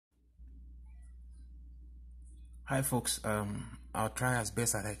Hi folks, I'll try as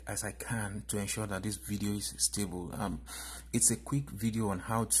best as I can to ensure that this video is stable. It's a quick video on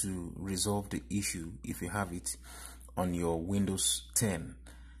how to resolve the issue if you have it on your Windows 10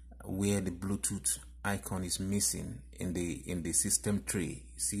 where the Bluetooth icon is missing in the system tray.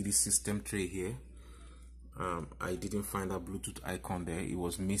 See this system tray here? I didn't find that Bluetooth icon there, it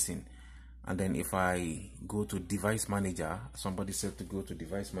was missing. And then if I go to device manager, somebody said to go to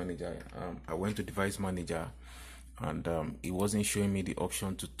device manager. I went to device manager and it wasn't showing me the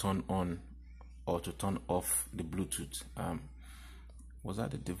option to turn on or to turn off the Bluetooth. Was that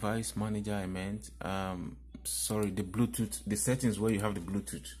the device manager I meant? Sorry, the Bluetooth, the settings where you have the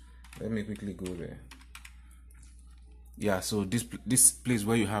Bluetooth. Let me quickly go there. Yeah, so this place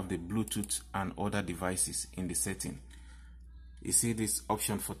where you have the Bluetooth and other devices in the setting. You see this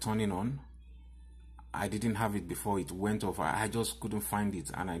option for turning on? I didn't have it before, it went off. I just couldn't find it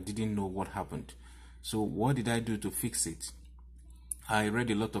and I didn't know what happened. So what did I do to fix it? I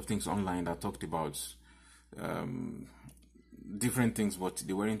read a lot of things online that talked about different things, but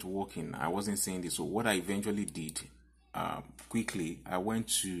they weren't working. I wasn't saying this. So what I eventually did, quickly, I went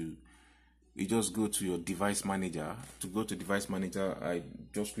to, you just go to your device manager. To go to device manager, I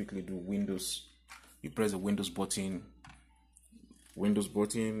just quickly do Windows. You press the Windows button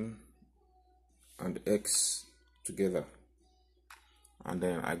and X together, and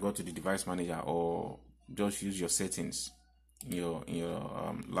then I go to the device manager, or just use your settings in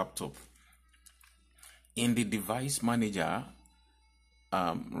your laptop. In the device manager,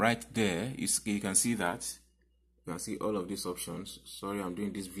 right there, you can see that. You can see all of these options. Sorry, I'm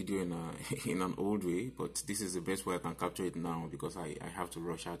doing this video in an old way, but this is the best way I can capture it now because I have to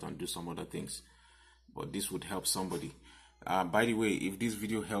rush out and do some other things. But this would help somebody. By the way, if this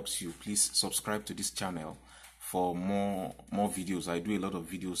video helps you, please subscribe to this channel for more videos. I do a lot of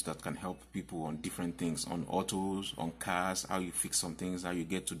videos that can help people on different things, on autos, on cars, how you fix some things, how you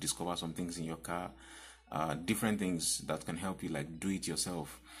get to discover some things in your car, different things that can help you, like do it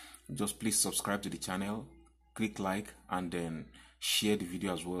yourself. Just please subscribe to the channel, click like, and then share the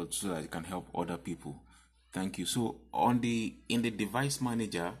video as well so that it can help other people. Thank you. So in the device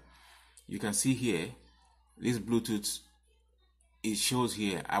manager, you can see here this Bluetooth. It shows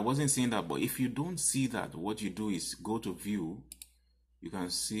here. I wasn't saying that, but if you don't see that, what you do is go to view. You can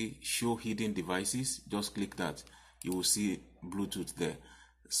see show hidden devices. Just click that. You will see Bluetooth there.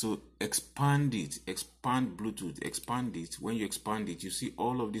 So expand it, expand Bluetooth, expand it. When you expand it, you see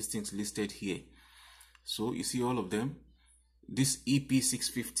all of these things listed here. So you see all of them. This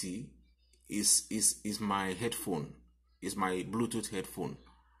EP650 is my headphone, is my Bluetooth headphone.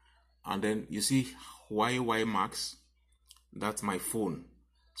 And then you see YY Max. That's my phone.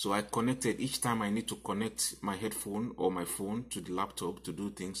 So I connected. Each time I need to connect my headphone or my phone to the laptop to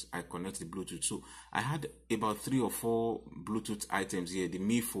do things, I connect the Bluetooth. So I had about 3 or 4 Bluetooth items here. The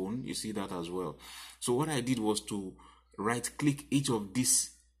Mi phone, you see that as well. So what I did was to right click each of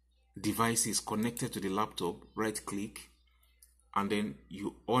these devices connected to the laptop, right click, and then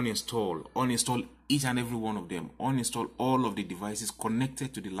you uninstall each and every one of them, uninstall all of the devices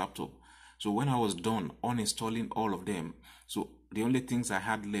connected to the laptop. So when I was done uninstalling all of them, so the only things I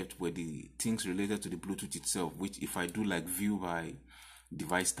had left were the things related to the Bluetooth itself, which if I do like view by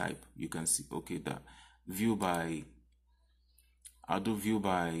device type, you can see, okay, that I'll do view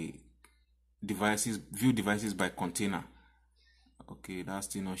by devices, view devices by container. Okay, that's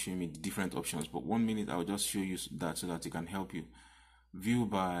still not showing me the different options, but 1 minute I'll just show you that so that it can help you. View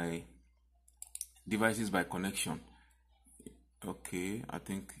by devices by connection. Okay, I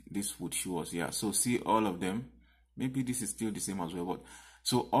think this would show us. Yeah, so see all of them. Maybe this is still the same as well, but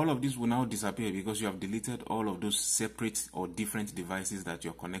so all of this will now disappear because you have deleted all of those separate or different devices that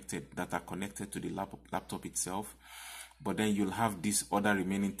are connected to the laptop itself. But then you'll have these other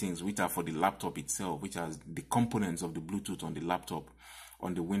remaining things which are for the laptop itself, which are the components of the Bluetooth on the laptop,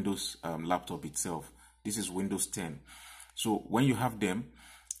 on the Windows laptop itself. This is Windows 10. So when you have them,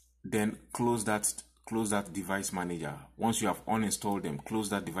 then close that device manager. Once you have uninstalled them, close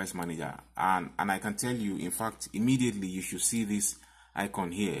that device manager, and I can tell you, in fact, immediately you should see this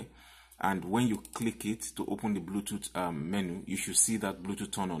icon here, and when you click it to open the Bluetooth menu, you should see that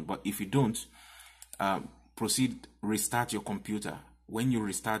Bluetooth turn on. But if you don't, restart your computer. When you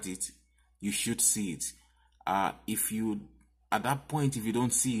restart it, you should see it. At that point, if you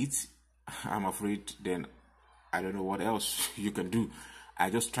don't see it, I'm afraid then I don't know what else you can do. I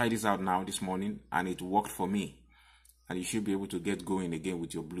just tried this out now this morning and it worked for me, and you should be able to get going again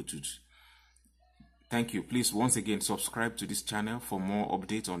with your Bluetooth. Thank you. Please once again subscribe to this channel for more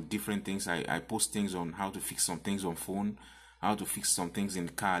updates on different things. I post things on how to fix some things on phone, how to fix some things in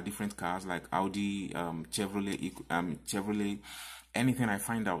different cars like Audi, Chevrolet, anything I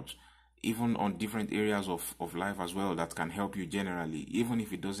find out, even on different areas of life as well, that can help you generally. Even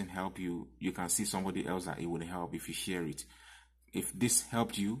if it doesn't help you, you can see somebody else that it would help if you share it. If this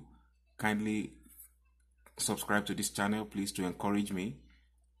helped you, kindly subscribe to this channel, please, to encourage me.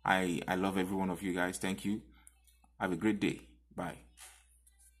 I love every one of you guys. Thank you. Have a great day. Bye.